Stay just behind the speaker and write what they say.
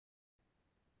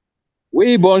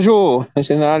Oui, bonjour,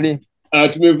 Jenerali. Ah,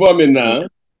 tu me vois maintenant, hein?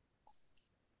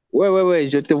 Oui, oui, oui,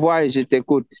 je te vois et je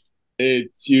t'écoute.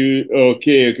 Ok,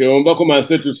 ok, on va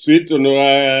commencer tout de suite. On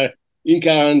aura une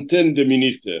quarantaine de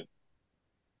minutes.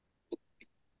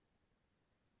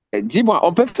 Dis-moi,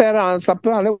 on peut faire, ça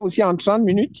peut aller aussi en 30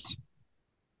 minutes?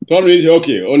 30 minutes,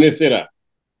 ok, on essaiera.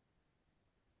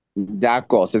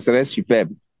 D'accord, ce serait superbe.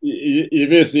 Je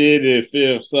vais essayer de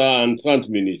faire ça en 30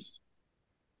 minutes.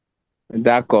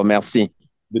 D'accord, merci.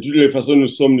 De toutes les façons, nous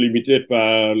sommes limités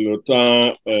par le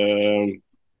temps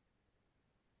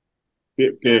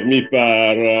permis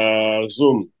par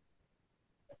Zoom.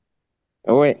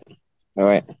 Oui,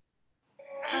 oui.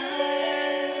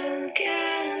 I'll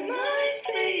get my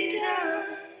freedom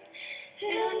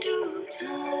in due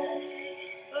time.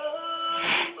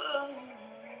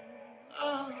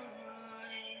 Oh,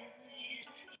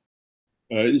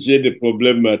 oh, J'ai des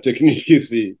problèmes techniques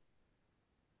ici.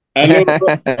 Alors,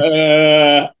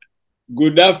 euh,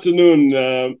 good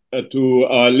afternoon to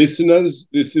our listeners.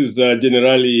 This is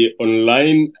Generali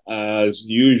online as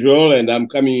usual, and I'm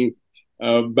coming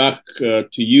back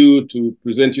to you to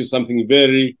present you something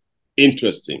very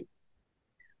interesting.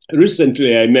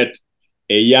 Recently, I met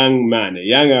a young man, a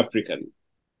young African,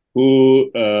 who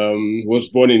was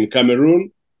born in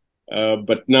Cameroon,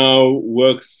 but now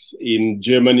works in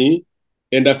Germany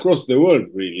and across the world,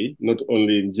 really, not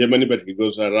only in Germany, but he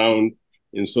goes around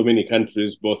in so many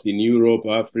countries, both in Europe,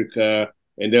 Africa,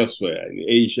 and elsewhere, in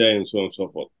Asia, and so on and so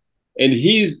forth. And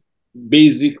his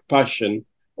basic passion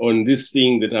on this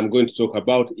thing that I'm going to talk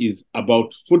about is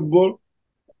about football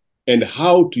and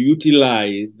how to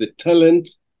utilize the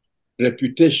talent,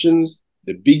 reputations,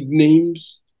 the big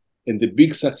names, and the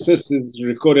big successes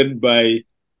recorded by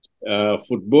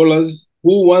footballers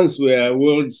who once were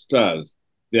world stars.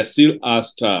 They still are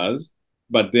stars,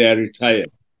 but they are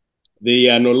retired. They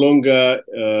are no longer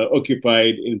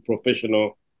occupied in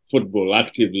professional football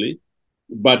actively,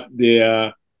 but they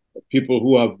are people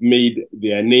who have made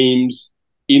their names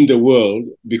in the world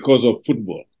because of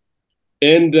football.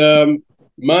 And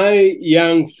my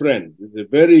young friend, a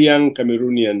very young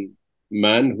Cameroonian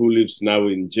man who lives now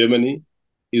in Germany,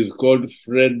 is called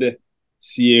Fred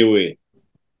Siewe.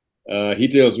 He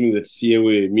tells me that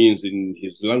Siewe means in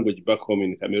his language back home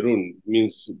in Cameroon,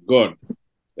 means God.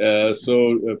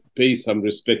 So pay some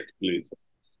respect, please.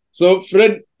 So,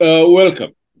 Fred,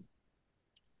 welcome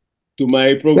to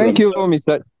my program. Thank you,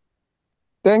 Mr.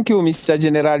 Thank you, Mr.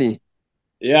 Generali.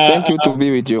 Yeah, Thank you to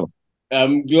be with you.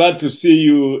 I'm glad to see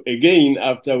you again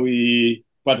after we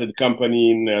parted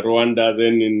company in Rwanda,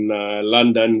 then in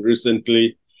London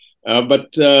recently.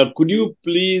 But could you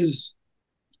please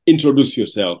introduce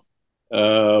yourself,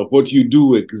 what you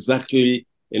do exactly,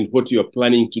 and what you're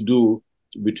planning to do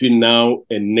between now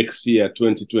and next year,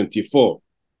 2024?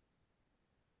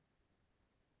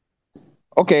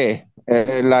 Okay,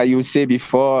 like you said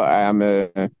before,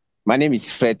 my name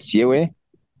is Fred Siewe,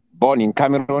 born in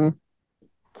Cameroon,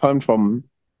 come from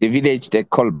the village they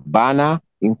call Bana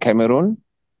in Cameroon.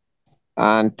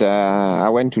 And I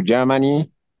went to Germany.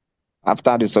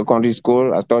 After the secondary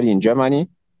school, I studied in Germany.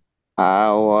 I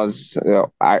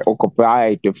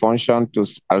occupied the function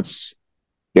as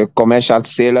the commercial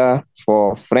sailor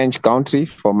for French country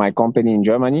for my company in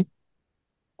Germany.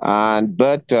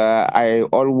 But I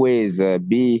always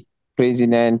be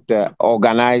president,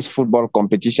 organize football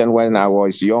competition when I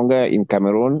was younger in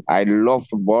Cameroon. I love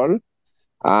football,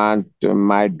 and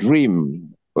my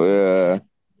dream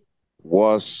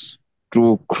was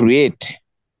to create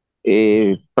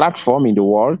a platform in the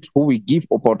world who will give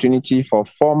opportunity for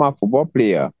former football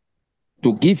player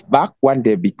to give back when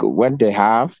they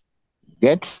have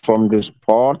get from the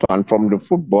sport and from the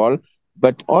football,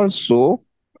 but also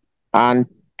and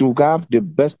to have the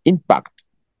best impact.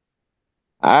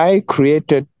 I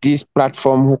created this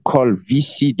platform who called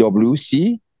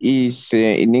VCWC, is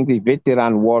in English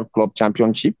Veteran World Club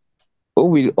Championship, who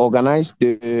will organize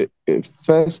the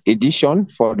first edition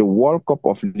for the World Cup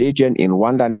of Legends in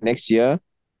Rwanda next year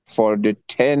for the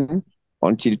 10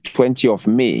 until 20 of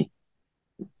May.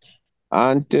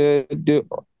 And the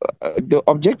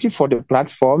objective for the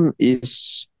platform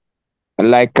is,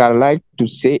 like I like to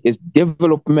say, is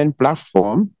development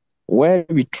platform where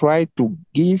we try to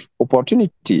give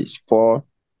opportunities for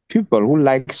people who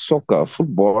like soccer,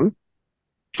 football,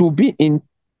 to be in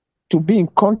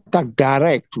contact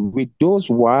direct with those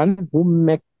one who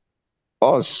make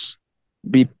us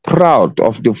be proud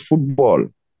of the football,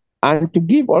 and to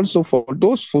give also for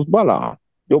those footballers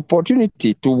the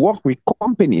opportunity to work with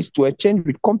companies, to exchange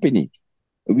with company,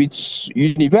 with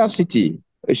university,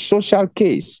 a social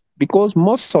case, because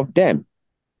most of them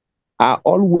are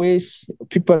always,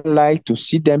 people like to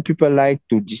see them, people like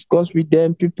to discuss with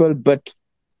them, but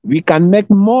we can make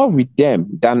more with them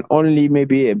than only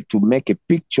maybe to make a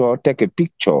picture, take a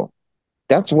picture.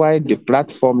 That's why the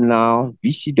platform now,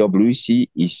 VCWC,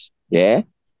 is there,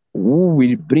 who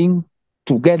will bring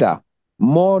together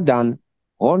more than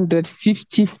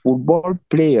 150 football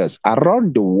players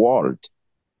around the world,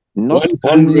 not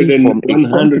only 100 and from a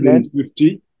continent.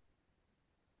 150.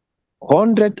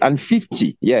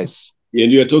 150, yes.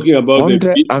 And you are talking about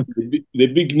 100 and the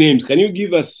big names. Can you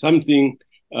give us something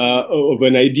of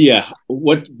an idea?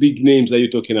 What big names are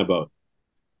you talking about?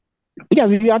 yeah,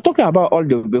 we are talking about all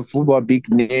the football big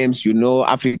names, you know,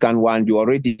 African one.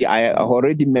 I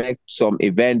already make some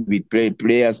event with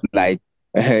players like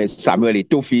Samuel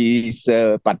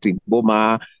Eto'o, Patrick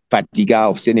Boma, Fatiga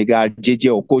of Senegal,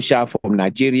 JJ Okocha from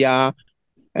Nigeria.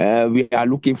 We are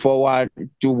looking forward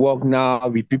to work now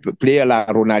with people, player like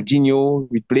Ronaldinho,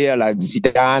 with player like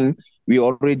Zidane. We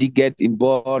already get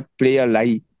involved player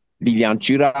like Lilian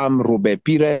Thuram, Robert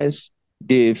Pires,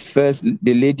 the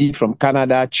lady from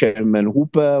Canada, Chairman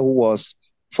Hooper, who was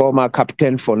former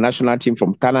captain for national team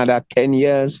from Canada, 10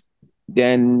 years.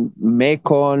 Then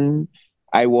Macon.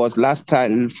 I was last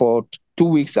time for 2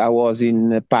 weeks, I was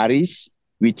in Paris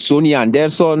with Sonia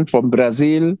Anderson from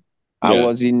Brazil. I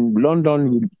was in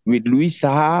London with Louis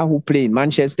Saha, who played in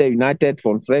Manchester United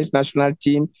from French national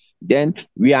team. Then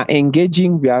we are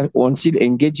still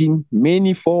engaging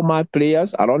many former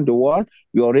players around the world.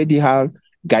 We already have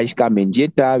Gaishka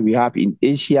Menjeta. We have in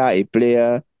Asia a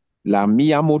player, La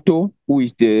Miyamoto, who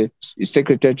is the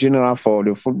Secretary General for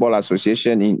the Football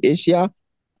Association in Asia.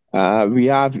 We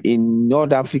have in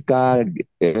North Africa,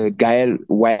 Gael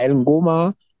Wael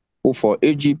Ngoma, who for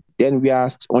Egypt. Then we are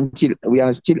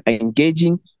still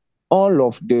engaging all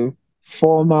of the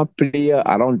former players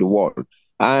around the world.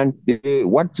 And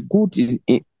what's good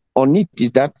on it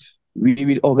is that we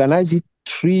will organize it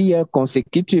 3 years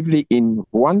consecutively in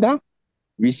Rwanda.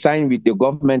 We signed with the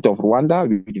government of Rwanda.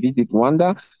 We will visit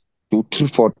Rwanda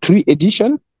for 3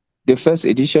 editions. The first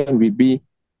edition will be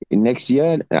next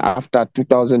year after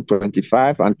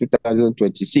 2025 and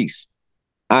 2026.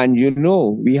 And you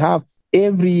know, we have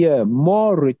every year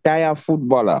more retired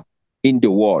footballer in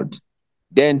the world.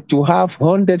 Then to have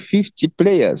 150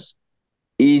 players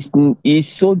is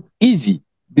so easy.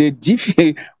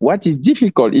 What is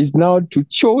difficult is now to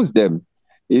choose them.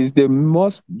 Is the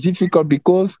most difficult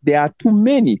because there are too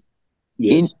many.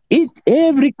 Yes. In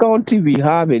every country we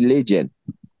have a legend.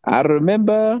 I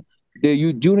remember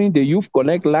during the Youth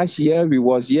Connect last year, we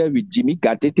was here with Jimmy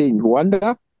Gatete in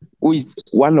Rwanda, who is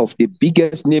one of the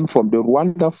biggest names from the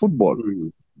Rwanda football.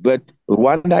 But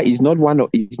Rwanda is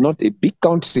not a big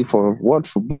country for world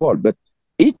football, but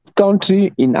each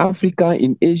country in Africa,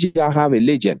 in Asia have a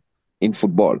legend in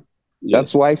football. Yes.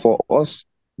 That's why for us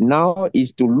now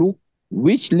is to look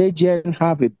which legend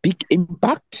have a big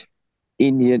impact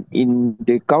in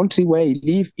the country where he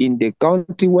live, in the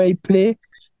country where he play.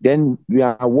 Then we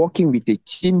are working with a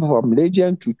team from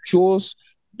legend to choose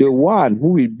the one who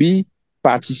will be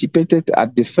participated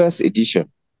at the first edition.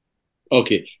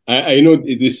 Okay, I know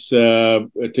this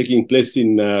taking place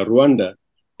in Rwanda.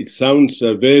 It sounds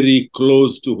very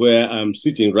close to where I'm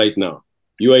sitting right now.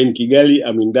 You are in Kigali,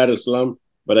 I'm in Dar es Salaam,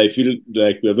 but I feel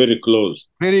like we're very close.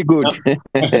 Very good.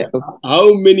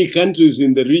 How many countries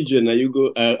in the region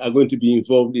are going to be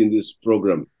involved in this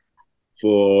program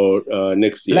for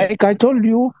next year? Like I told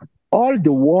you, all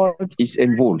the world is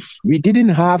involved. We didn't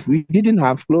have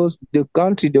close the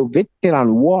country, the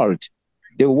veteran world.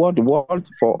 The world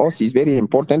for us is very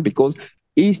important because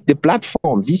it's the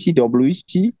platform.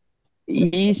 VCWC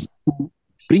is to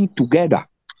bring together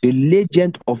the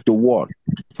legend of the world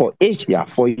for Asia,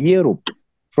 for Europe,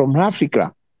 from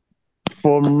Africa,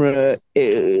 from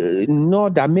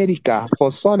North America,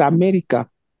 for South America.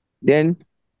 Then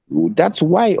that's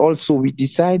why also we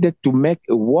decided to make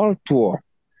a world tour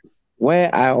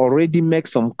where I already make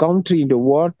some country in the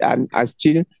world, and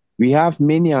we have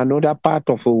many another part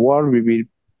of the world we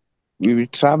will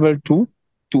travel to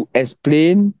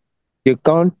explain the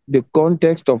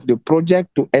context of the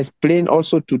project, to explain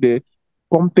also to the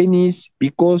companies,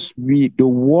 because the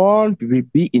world will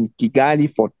be in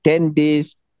Kigali for 10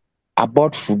 days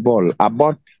about football,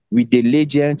 about with the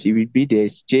legends. It will be the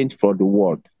exchange for the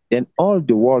world. Then all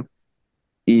the world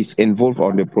is involved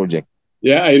on the project.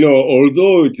 Yeah, I know.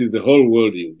 Although it is the whole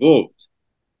world involved,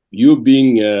 you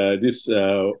being this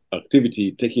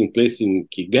activity taking place in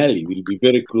Kigali will be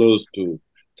very close to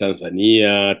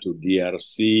Tanzania, to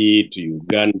DRC, to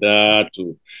Uganda,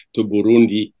 to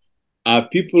Burundi. Are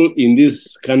people in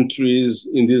these countries,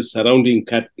 in these surrounding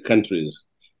countries,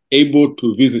 able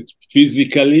to visit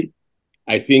physically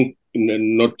I think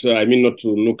not, I mean, not to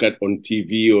look at on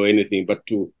TV or anything, but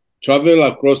to travel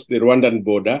across the Rwandan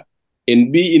border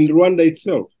and be in Rwanda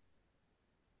itself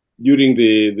during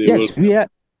the Yes, World we are.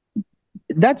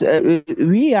 That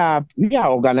we are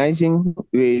organizing.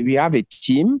 We have a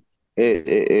team,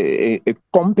 a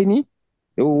company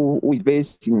who is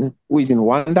based in who is in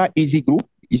Rwanda. Easy Group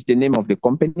is the name of the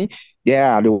company. They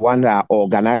are the one that are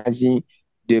organizing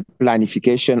the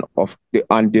planification of the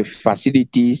and the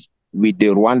facilities with the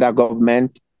Rwanda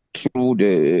government through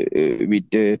the with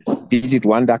the Visit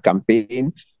Rwanda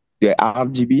campaign, the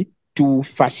RGB to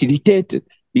facilitate it,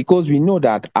 because we know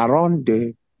that around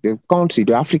the country,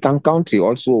 the African country,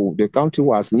 also the country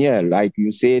was near, like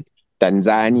you said,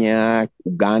 Tanzania,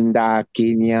 Uganda,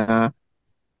 Kenya,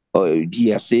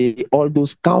 DSA, all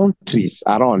those countries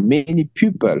around. Many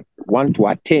people want to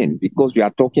attend because we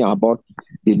are talking about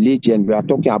the legend. We are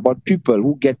talking about people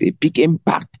who get a big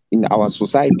impact in our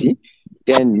society.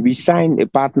 Then we signed a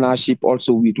partnership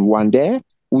also with Rwanda,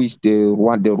 who is the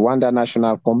Rwanda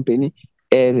National Company,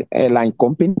 airline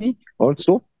company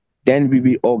also. Then we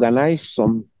will organize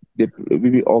some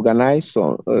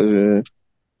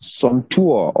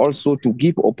tour also to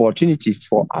give opportunities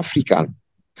for African,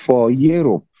 for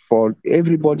Europe, for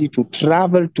everybody to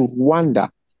travel to Rwanda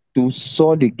to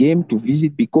saw the game, to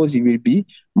visit, because it will be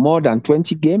more than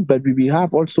 20 games, but we will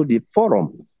have also the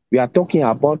forum. We are talking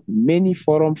about many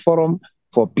forum for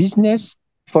business,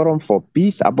 forum for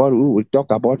peace, we will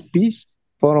talk about peace,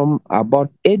 forum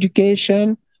about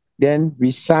education. Then we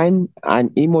sign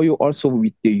an MOU also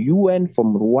with the UN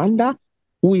from Rwanda,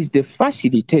 who is the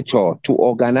facilitator to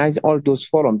organize all those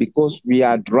forums, because we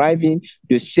are driving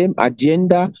the same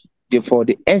agenda for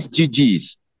the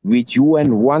SDGs with UN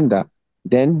Rwanda.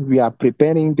 Then we are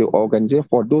preparing the organization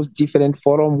for those different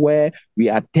forums where we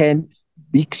attend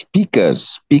big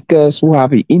speakers who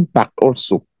have an impact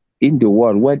also in the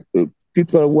world, where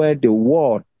people where the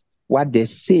world, what they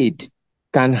said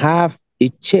can have a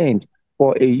change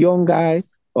for a young guy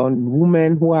on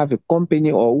women who have a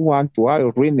company or who want to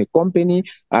run a company,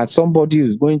 and somebody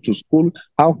who's going to school,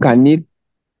 how can it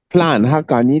plan? How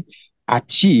can it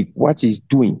achieve what it's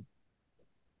doing?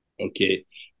 Okay.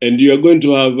 And you are going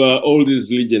to have all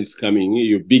these legends coming,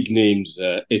 your big names,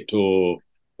 Eto'o,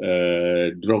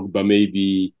 Drogba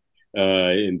maybe,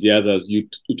 and the others you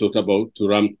talked about,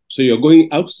 Thuram. So you're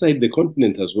going outside the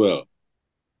continent as well.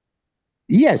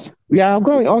 Yes, we are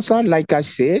going also, like I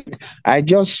said, I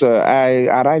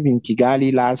arrived in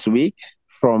Kigali last week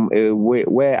from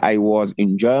where I was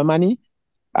in Germany.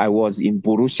 I was in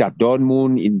Borussia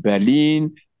Dortmund, in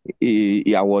Berlin.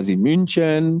 I was in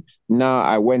München. Then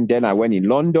I went in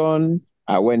London.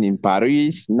 I went in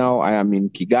Paris. Now I am in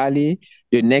Kigali.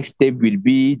 The next step will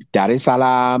be Dar es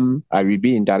Salaam. I will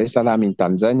be in Dar es Salaam in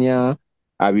Tanzania.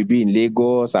 I will be in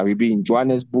Lagos. I will be in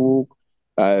Johannesburg.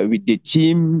 With the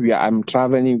team, I'm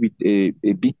traveling with a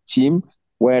big team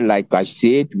where, like I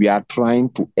said, we are trying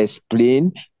to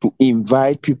explain, to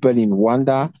invite people in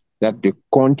Rwanda that the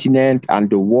continent and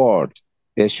the world,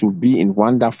 they should be in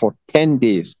Rwanda for 10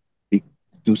 days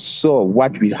to show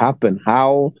what will happen,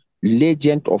 how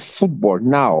legends of football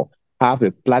now have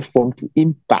a platform to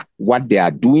impact what they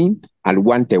are doing and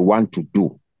what they want to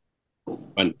do.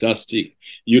 Fantastic.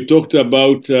 You talked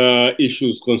about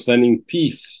issues concerning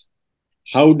peace.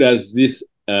 How does this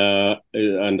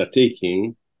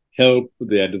undertaking help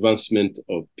the advancement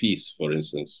of peace, for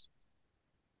instance?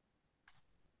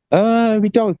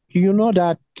 You know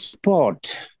that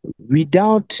sport,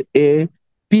 without a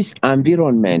peace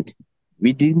environment,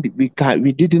 we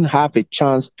didn't have a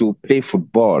chance to play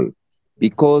football,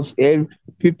 because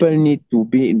people need to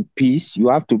be in peace. You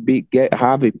have to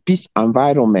have a peace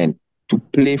environment to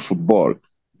play football.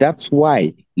 That's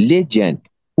why legend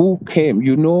who came,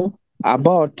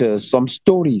 about some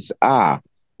stories are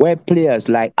where players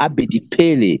like Abedi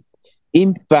Pele,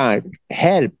 in fact,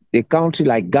 help the country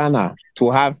like Ghana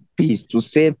to have peace, to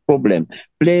save problem.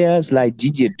 Players like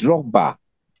Didier Drogba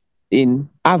in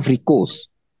Ivory Coast,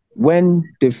 when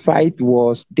the fight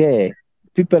was there,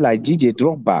 people like Didier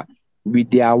Drogba, with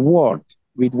their word,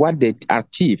 with what they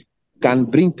achieve, can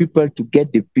bring people to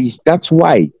get the peace. That's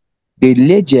why the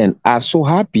legends are so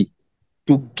happy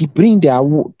to give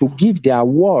their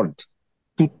word,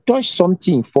 to touch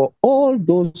something for all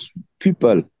those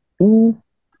people who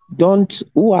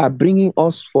are bringing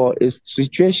us for a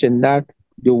situation that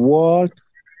the world,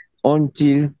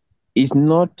 until is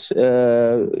not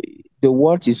the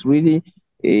world is really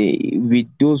with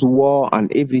those war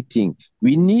and everything.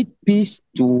 We need peace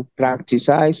to practice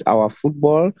our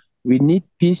football. We need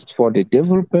peace for the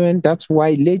development. That's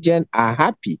why legends are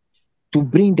happy to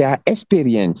bring their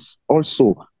experience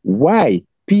also. Why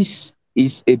peace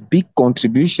is a big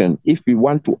contribution if we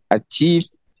want to achieve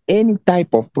any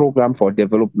type of program for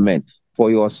development for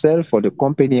yourself, for the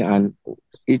company, and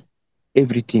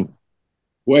everything.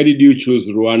 Why did you choose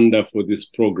Rwanda for this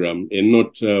program and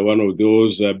not one of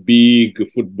those big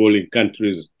footballing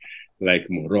countries like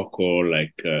Morocco,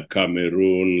 like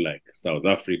Cameroon, like South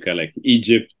Africa, like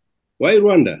Egypt? Why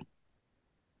Rwanda?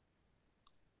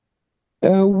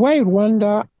 Why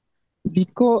Rwanda?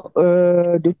 Because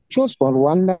the choice for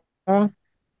Rwanda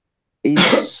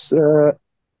is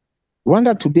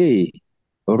Rwanda today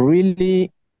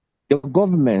really the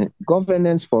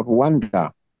governance for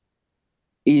Rwanda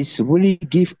is really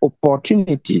give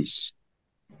opportunities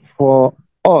for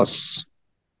us,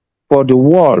 for the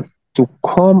world to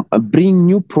come and bring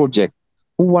new projects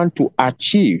who want to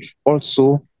achieve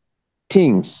also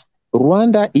things.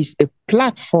 Rwanda is a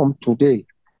platform today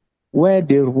where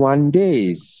the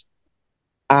Rwandese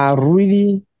are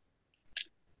really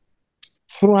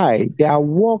trying, they are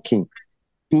working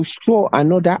to show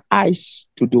another eyes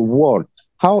to the world,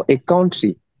 how a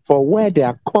country, for where they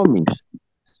are coming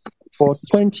for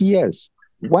 20 years,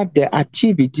 what they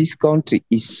achieve in this country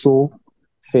is so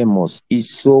famous, is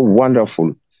so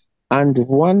wonderful. And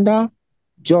Rwanda,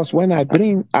 just when I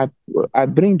bring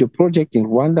the project in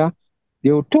Rwanda,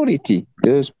 the authority,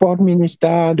 the sport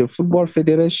minister, the football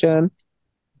federation,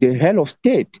 the head of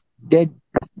state, they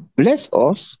bless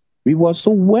us. We were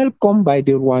so welcomed by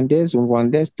the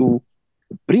Rwandese to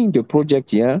bring the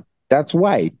project here. That's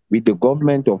why with the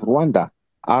government of Rwanda,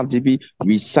 RDB,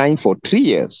 we signed for 3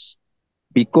 years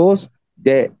because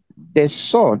they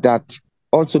saw that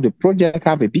also the project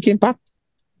have a big impact,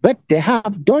 but they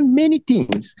have done many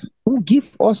things who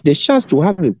give us the chance to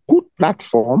have a good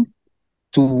platform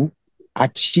to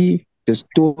achieve the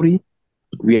story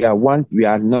we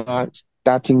are not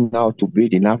starting now to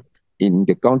build enough in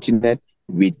the continent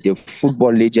with the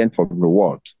football legend from the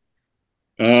world.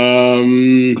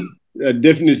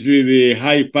 Definitely the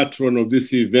high patron of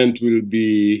this event will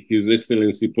be His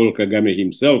Excellency Paul Kagame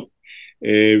himself,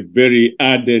 a very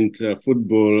ardent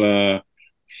football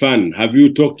fan. Have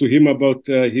you talked to him about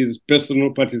his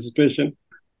personal participation?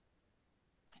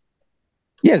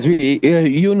 Yes,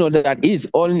 you know that he's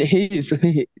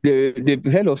the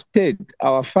head of state.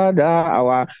 Our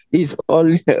father, he's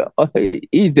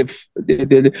the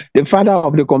father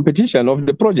of the competition of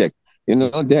the project. You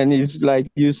know, then it's like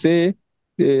you say,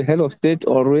 the head of state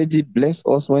already blessed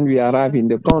us when we arrive in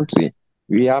the country.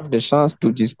 We have the chance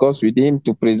to discuss with him,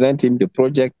 to present him the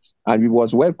project, and we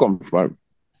was welcome from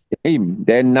him.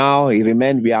 Then now he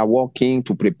remained. We are working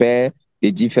to prepare the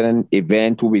different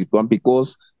event who will come,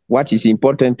 because what is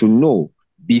important to know,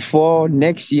 before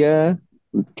next year,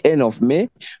 end of May,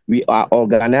 we are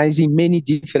organizing many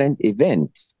different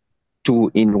events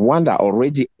in Rwanda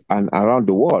already and around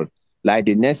the world. Like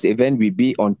the next event will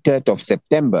be on 3rd of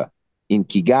September in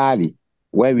Kigali,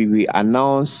 where we will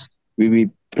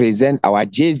present our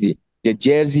jersey, the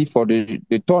jersey for the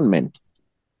tournament.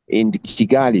 In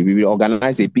Kigali, we will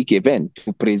organize a big event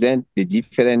to present the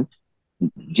different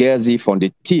jersey from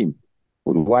the team,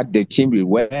 what the team will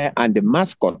wear, and the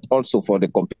mascot also for the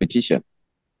competition.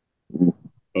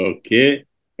 Okay.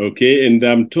 And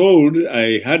I'm told,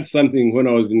 I had something when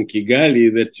I was in Kigali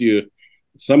that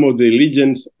some of the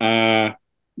legends are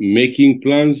making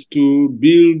plans to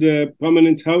build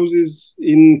permanent houses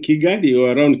in Kigali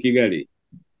or around Kigali.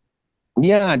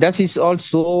 Yeah, that is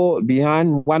also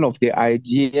behind one of the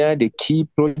idea, the key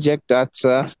project that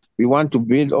we want to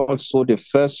build also the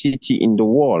first city in the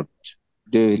world,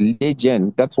 the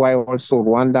legend. That's why also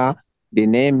Rwanda, the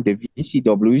name, the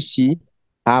VCWC,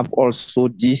 have also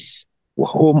this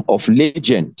home of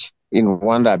legend in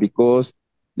Rwanda, because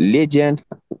legend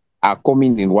are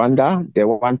coming in Rwanda. They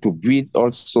want to build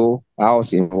also a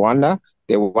house in Rwanda.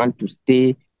 They want to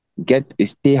get a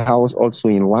stay house also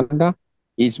in Rwanda.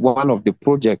 Is one of the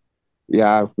projects we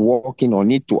are working on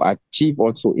it to achieve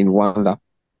also in Rwanda.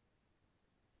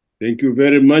 Thank you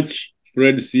very much,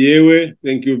 Fred Siewe.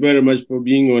 Thank you very much for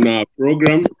being on our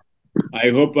program. I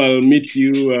hope I'll meet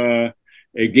you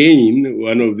again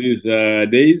one of these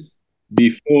days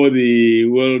before the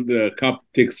World Cup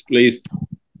takes place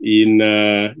in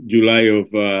July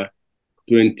of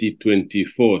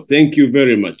 2024. Thank you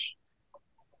very much.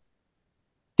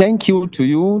 Thank you to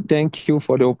you. Thank you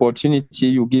for the opportunity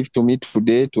you give to me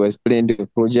today to explain the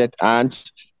project, and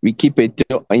we keep it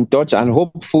in touch, and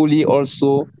hopefully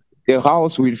also the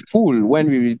house will full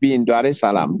when we will be in Dar es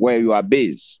Salaam, where you are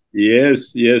based.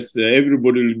 Yes,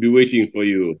 everybody will be waiting for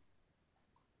you.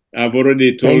 I've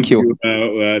already told you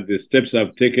the steps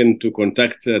I've taken to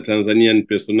contact Tanzanian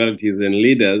personalities and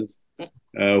leaders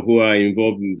who are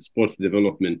involved in sports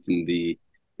development in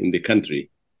in the country.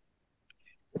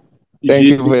 Thank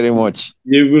you very much.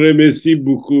 Je vous remercie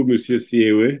beaucoup, Monsieur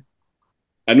Siewe.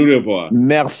 À nous revoir.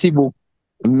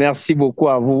 Merci beaucoup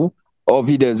à vous. Auf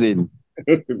Wiedersehen.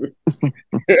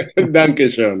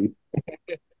 Dankeschön.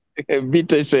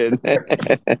 Bitteschön.